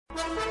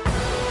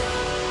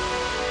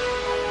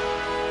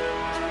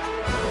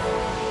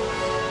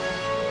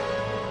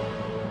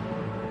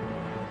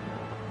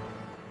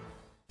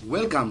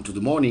Welcome to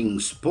the morning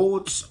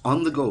Sports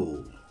on the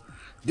Go.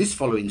 This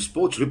following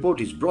sports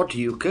report is brought to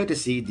you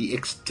courtesy The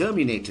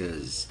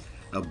Exterminators,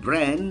 a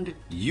brand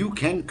you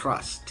can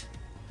trust.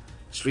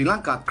 Sri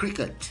Lanka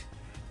cricket,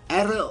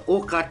 error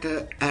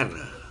Okata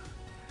error.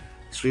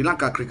 Sri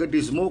Lanka cricket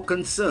is more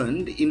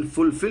concerned in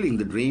fulfilling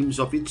the dreams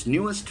of its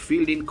newest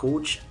fielding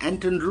coach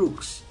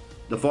Attuned,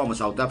 the former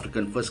South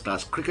African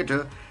first-class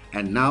cricketer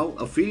and now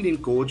a fielding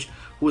coach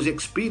whose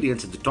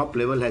experience at the top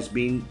level has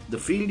been the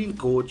fielding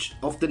coach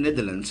of the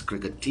Netherlands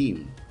cricket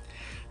team.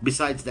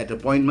 Besides that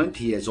appointment,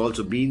 he has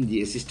also been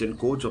the assistant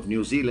coach of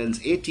New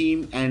Zealand's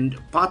A-team and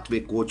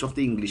pathway coach of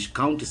the English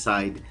county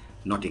side,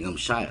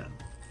 Nottinghamshire.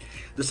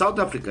 The South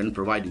African,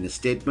 providing a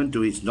statement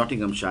to his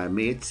Nottinghamshire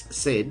mates,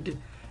 said,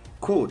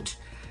 quote,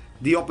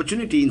 "The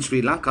opportunity in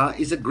Sri Lanka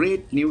is a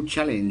great new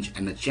challenge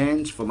and a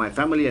chance for my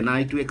family and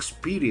I to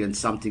experience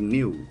something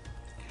new.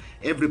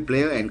 Every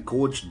player and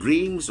coach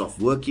dreams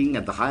of working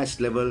at the highest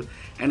level,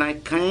 and I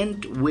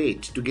can't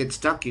wait to get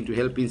stuck into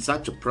helping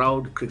such a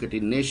proud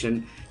cricketing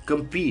nation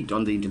compete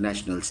on the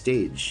international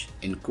stage."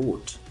 End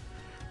quote.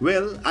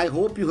 Well, I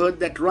hope you heard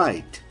that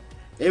right.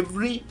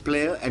 Every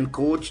player and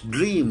coach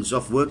dreams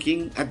of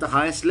working at the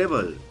highest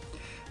level.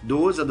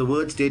 Those are the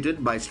words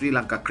stated by Sri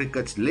Lanka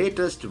cricket's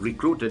latest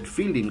recruited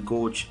fielding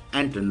coach,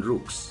 Attuned.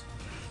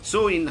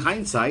 So in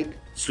hindsight,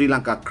 Sri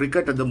Lanka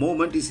cricket at the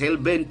moment is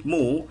hell-bent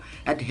more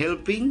at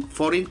helping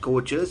foreign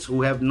coaches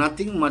who have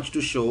nothing much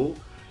to show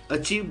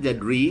achieve their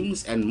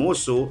dreams, and more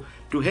so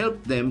to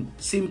help them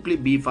simply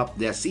beef up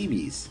their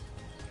CVs.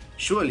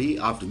 Surely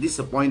after this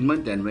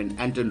appointment and when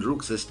Attuned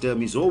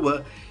term is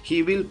over,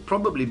 he will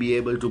probably be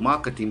able to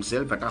market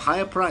himself at a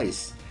higher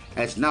price,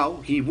 as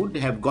now he would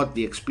have got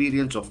the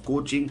experience of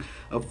coaching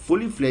a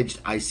fully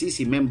fledged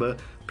ICC member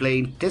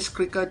playing Test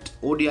cricket,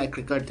 ODI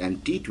cricket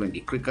and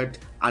T20 cricket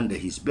under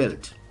his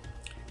belt.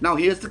 Now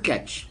here's the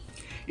catch.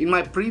 In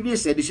my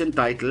previous edition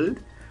titled,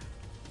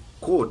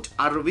 quote,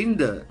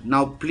 "Aravinda,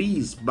 now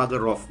please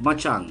bugger off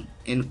Machang,"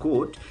 end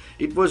quote,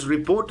 it was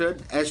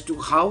reported as to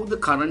how the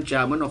current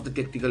chairman of the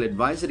Technical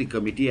Advisory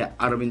Committee,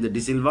 Aravinda De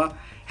Silva,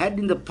 had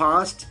in the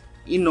past,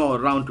 in or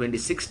around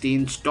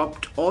 2016,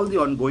 stopped all the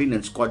ongoing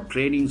and squad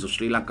trainings of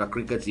Sri Lanka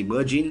cricket's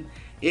emerging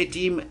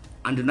A-team,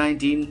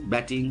 under-19,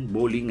 batting,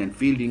 bowling and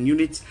fielding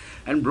units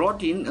and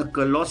brought in a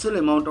colossal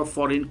amount of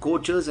foreign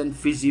coaches and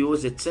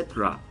physios,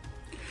 etc.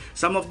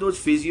 Some of those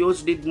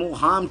physios did more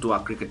harm to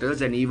our cricketers,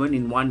 and even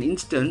in one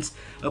instance,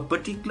 a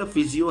particular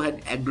physio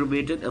had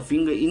aggravated a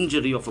finger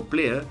injury of a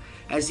player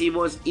as he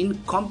was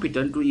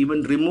incompetent to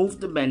even remove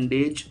the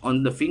bandage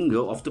on the finger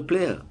of the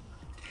player.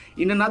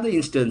 In another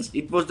instance,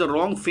 it was the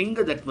wrong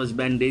finger that was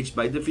bandaged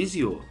by the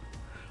physio.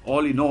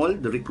 All in all,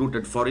 the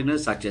recruited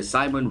foreigners such as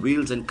Simon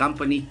Wheels and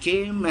company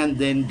came and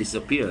then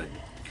disappeared.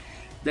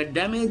 The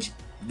damage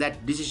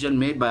that decision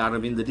made by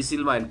Aravinda De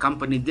Silva and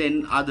company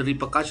then are the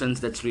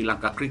repercussions that Sri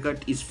Lanka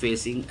cricket is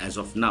facing as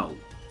of now.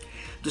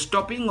 The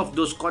stopping of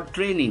those squad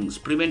trainings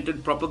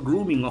prevented proper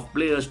grooming of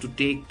players to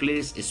take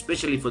place,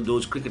 especially for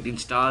those cricketing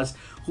stars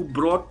who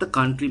brought the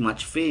country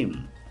much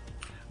fame.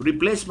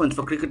 Replacements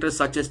for cricketers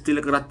such as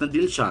Tilakaratne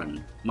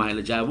Dilshan,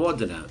 Mahela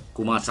Jayawardene,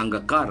 Kumar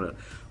Sangakkara,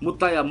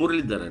 Muthaiya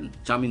Muralidharan,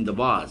 Chaminda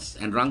Vaz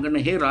and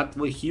Rangana Herat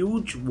were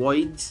huge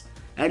voids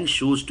and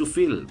shoes to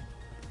fill.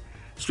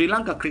 Sri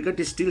Lanka cricket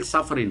is still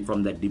suffering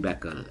from that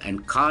debacle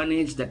and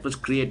carnage that was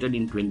created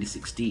in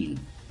 2016.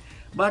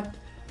 But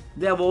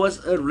there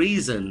was a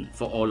reason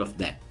for all of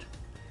that.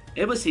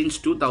 Ever since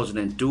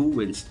 2002,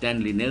 when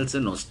Stanley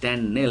Nelson or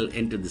Stan Nell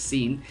entered the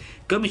scene,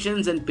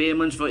 commissions and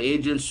payments for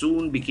agents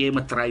soon became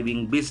a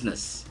thriving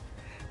business.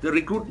 The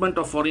recruitment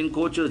of foreign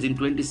coaches in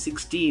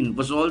 2016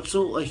 was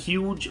also a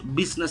huge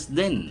business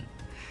then.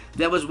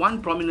 There was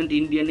one prominent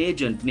Indian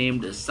agent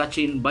named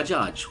Sachin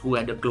Bajaj who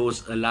had a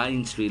close ally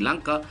in Sri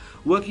Lanka,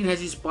 working as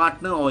his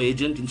partner or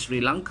agent in Sri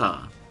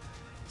Lanka.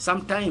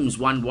 Sometimes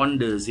one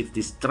wonders if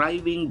this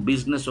thriving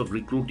business of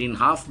recruiting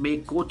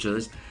half-baked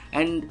coaches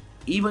and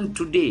even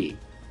today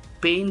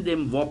paying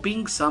them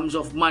whopping sums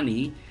of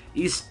money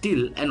is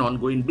still an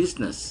ongoing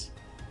business.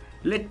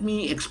 Let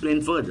me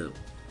explain further.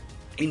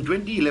 In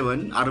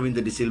 2011,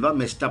 Aravinda De Silva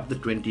messed up the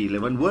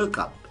 2011 World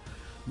Cup.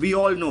 We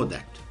all know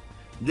that.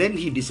 Then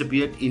he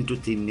disappeared into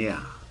thin air.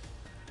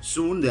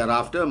 Soon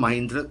thereafter,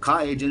 Mahindra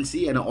car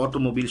agency and an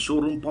automobile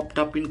showroom popped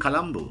up in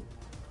Colombo.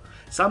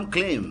 Some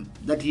claim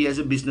that he has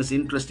a business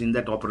interest in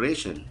that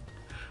operation.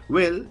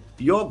 Well,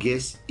 your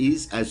guess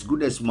is as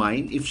good as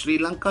mine if Sri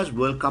Lanka's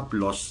World Cup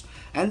loss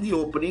and the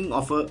opening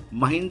of a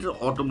Mahindra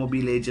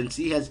automobile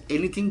agency has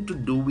anything to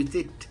do with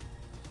it.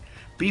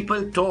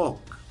 People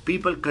talk,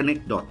 people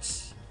connect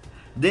dots.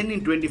 Then in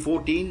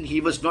 2014,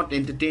 he was not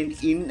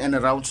entertained in and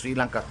around Sri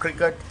Lanka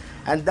cricket,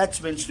 and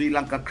that's when Sri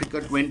Lanka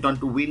cricket went on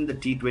to win the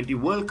T20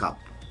 World Cup.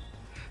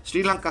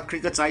 Sri Lanka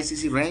cricket's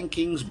ICC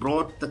rankings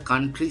brought the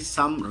country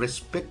some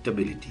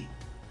respectability.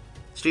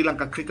 Sri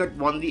Lanka cricket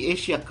won the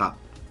Asia Cup.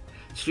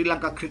 Sri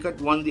Lanka cricket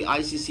won the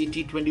ICC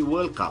T20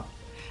 World Cup.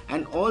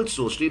 And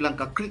also Sri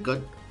Lanka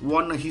cricket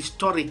won a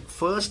historic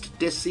first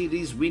Test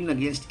series win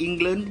against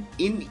England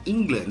in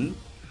England,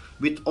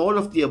 with all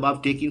of the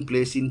above taking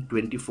place in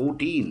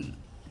 2014.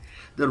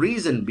 The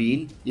reason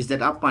being is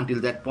that up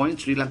until that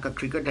point, Sri Lanka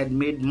cricket had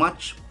made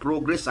much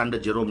progress under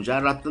Jerome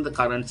Jayaratne, the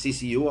current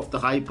CCO of the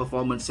High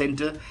Performance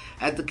Centre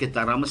at the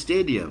Ketarama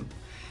Stadium.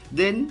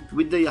 Then,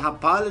 with the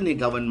Yahapalani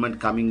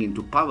government coming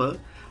into power,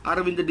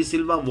 Aravinda de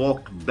Silva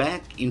walked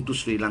back into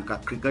Sri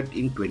Lanka cricket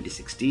in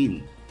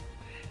 2016.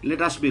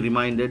 Let us be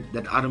reminded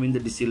that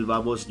Aravinda de Silva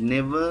was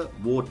never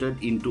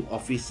voted into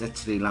office at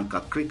Sri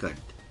Lanka cricket.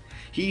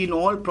 He in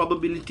all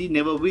probability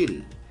never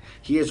will.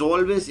 He has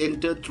always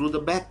entered through the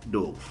back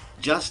door,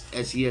 just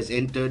as he has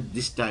entered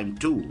this time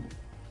too.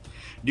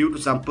 Due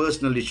to some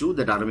personal issue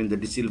that Aravinda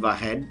de Silva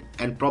had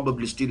and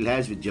probably still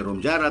has with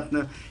Jerome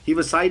Jayaratne, he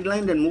was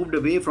sidelined and moved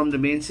away from the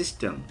main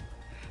system.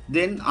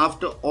 Then,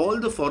 after all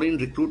the foreign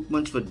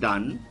recruitments were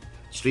done,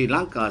 Sri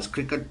Lanka's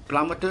cricket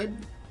plummeted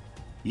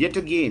yet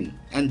again,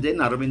 and then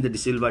Aravinda de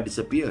Silva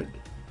disappeared.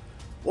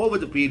 Over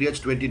the periods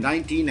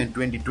 2019 and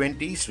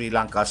 2020, Sri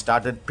Lanka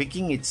started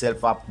picking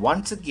itself up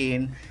once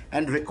again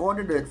and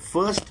recorded a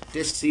first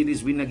Test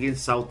series win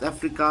against South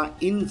Africa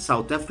in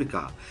South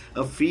Africa,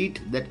 a feat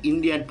that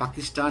India and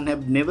Pakistan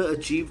have never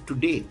achieved to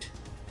date.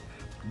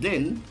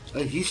 Then,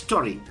 a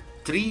historic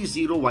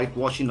 3-0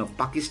 whitewashing of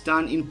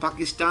Pakistan in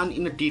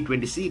a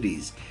T20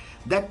 series,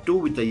 that too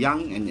with a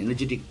young and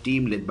energetic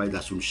team led by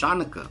Dasun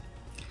Shanaka.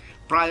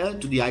 Prior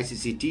to the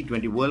ICC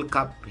T20 World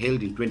Cup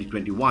held in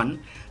 2021,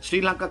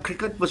 Sri Lanka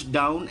cricket was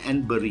down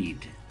and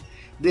buried.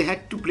 They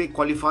had to play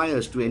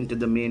qualifiers to enter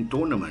the main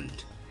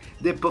tournament.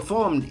 They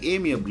performed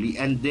amiably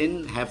and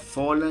then have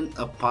fallen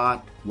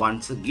apart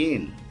once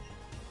again.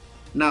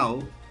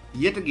 Now,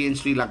 yet again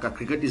Sri Lanka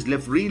cricket is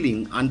left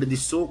reeling under the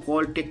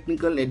so-called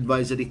Technical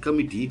Advisory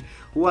Committee,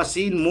 who are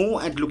seen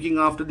more at looking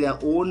after their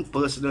own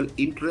personal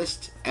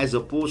interests as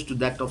opposed to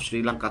that of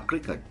Sri Lanka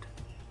cricket.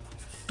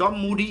 Tom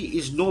Moody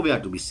is nowhere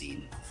to be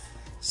seen.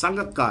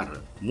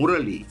 Sangakkara,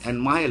 Murali and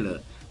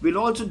Mahela will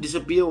also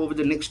disappear over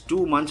the next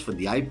 2 months for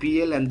the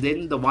IPL and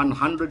then the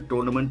 100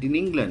 tournament in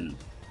England,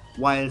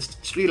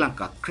 whilst Sri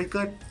Lanka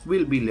cricket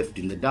will be left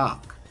in the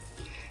dark.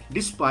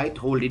 Despite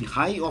holding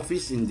high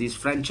office in these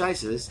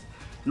franchises,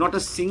 not a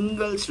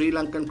single Sri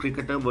Lankan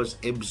cricketer was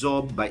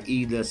absorbed by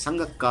either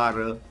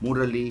Sangakkara,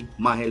 Murali,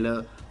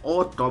 Mahela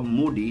or Tom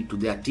Moody to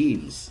their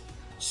teams.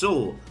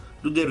 So,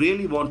 do they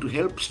really want to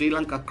help Sri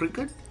Lanka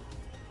cricket?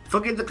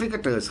 Forget the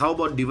cricketers, how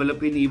about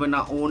developing even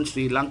our own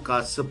Sri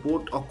Lanka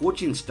support or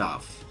coaching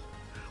staff?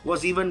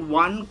 Was even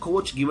one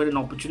coach given an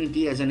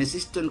opportunity as an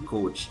assistant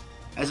coach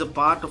as a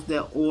part of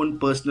their own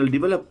personal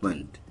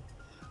development?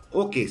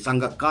 Okay,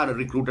 Sangakkara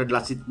recruited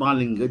Lasith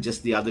Malinga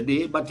just the other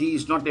day, but he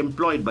is not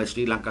employed by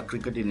Sri Lanka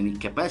cricket in any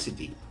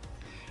capacity.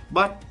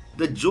 But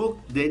the joke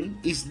then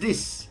is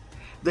this: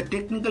 the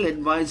Technical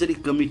Advisory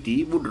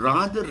Committee would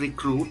rather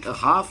recruit a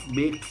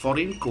half-baked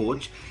foreign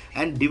coach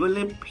and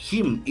develop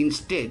him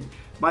instead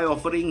by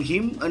offering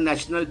him a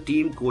national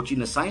team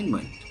coaching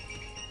assignment.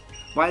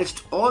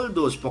 Whilst all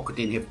those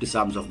pocketing hefty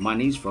sums of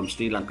monies from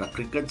Sri Lanka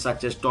cricket,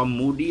 such as Tom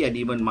Moody and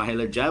even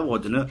Mahela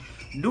Jayawardene,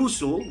 do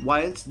so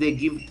whilst they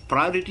give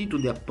priority to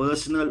their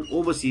personal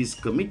overseas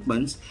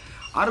commitments,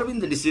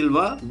 Aravinda de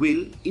Silva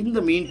will, in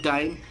the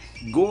meantime,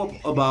 go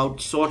about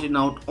sorting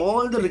out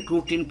all the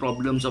recruiting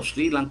problems of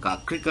Sri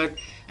Lanka cricket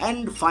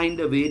and find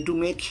a way to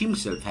make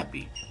himself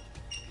happy.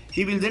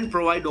 He will then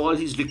provide all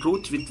his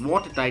recruits with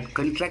watertight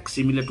contracts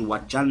similar to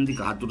what Chandika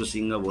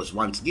Hathurusingha was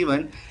once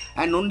given,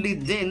 and only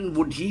then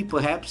would he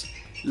perhaps,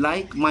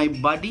 like my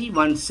buddy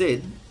once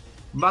said,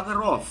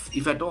 bugger off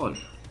if at all.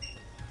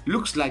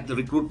 Looks like the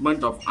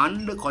recruitment of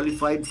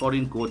underqualified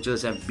foreign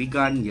coaches have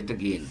begun yet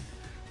again.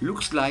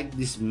 Looks like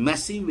this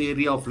massive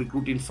area of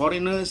recruiting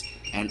foreigners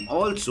and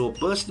also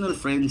personal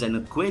friends and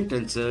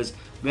acquaintances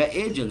where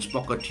agents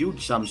pocket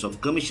huge sums of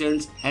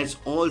commissions has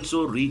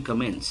also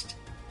recommenced.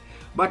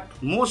 But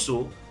more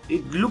so,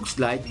 it looks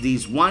like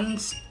these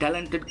once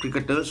talented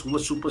cricketers who were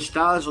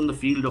superstars on the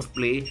field of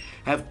play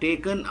have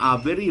taken our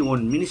very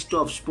own Minister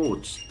of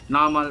Sports,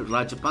 Namal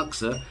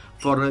Rajapaksa,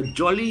 for a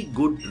jolly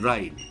good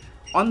ride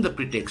on the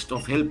pretext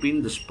of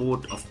helping the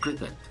sport of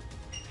cricket.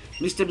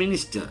 Mr.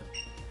 Minister,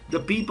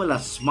 the people are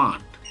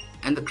smart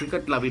and the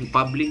cricket-loving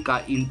public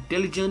are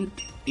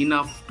intelligent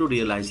enough to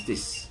realize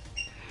this.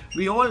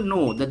 We all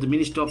know that the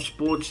Minister of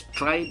Sports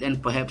tried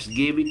and perhaps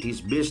gave it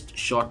his best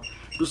shot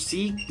to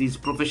seek these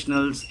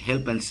professionals'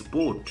 help and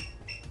support.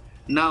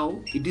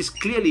 Now, it is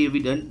clearly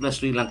evident where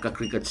Sri Lanka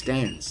cricket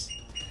stands.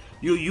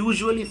 You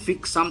usually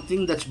fix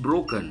something that's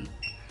broken,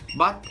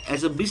 but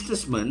as a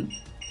businessman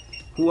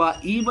who are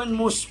even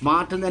more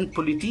smarter than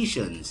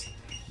politicians,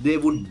 they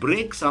would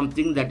break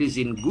something that is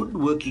in good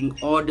working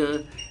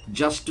order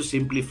just to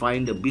simply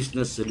find a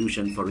business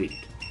solution for it.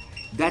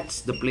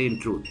 That's the plain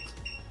truth.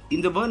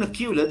 In the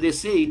vernacular, they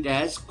say it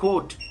as,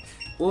 quote,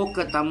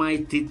 "Oka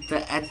tamai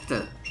titta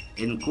atta,"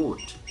 end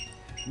quote.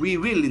 We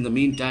will, in the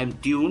meantime,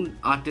 tune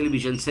our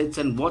television sets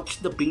and watch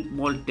the pink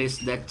ball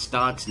test that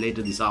starts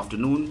later this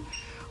afternoon,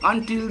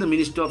 until the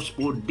Minister of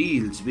Sport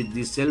deals with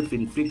these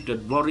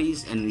self-inflicted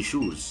worries and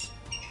issues.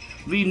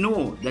 We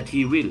know that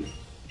he will,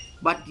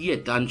 but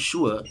yet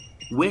unsure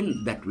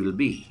when that will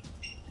be.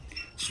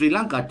 Sri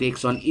Lanka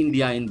takes on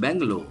India in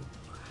Bangalore.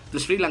 The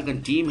Sri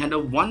Lankan team had a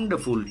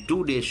wonderful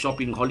 2-day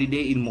shopping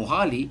holiday in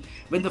Mohali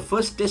when the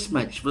first test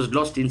match was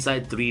lost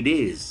inside 3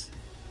 days.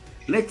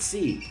 Let's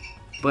see,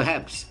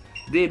 perhaps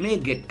they may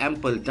get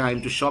ample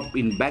time to shop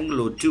in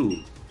Bangalore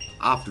too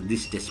after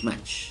this test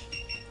match.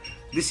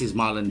 This is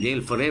Marlon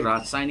Dale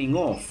Ferreira signing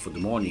off for the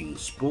morning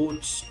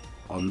Sports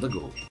on the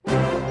Go.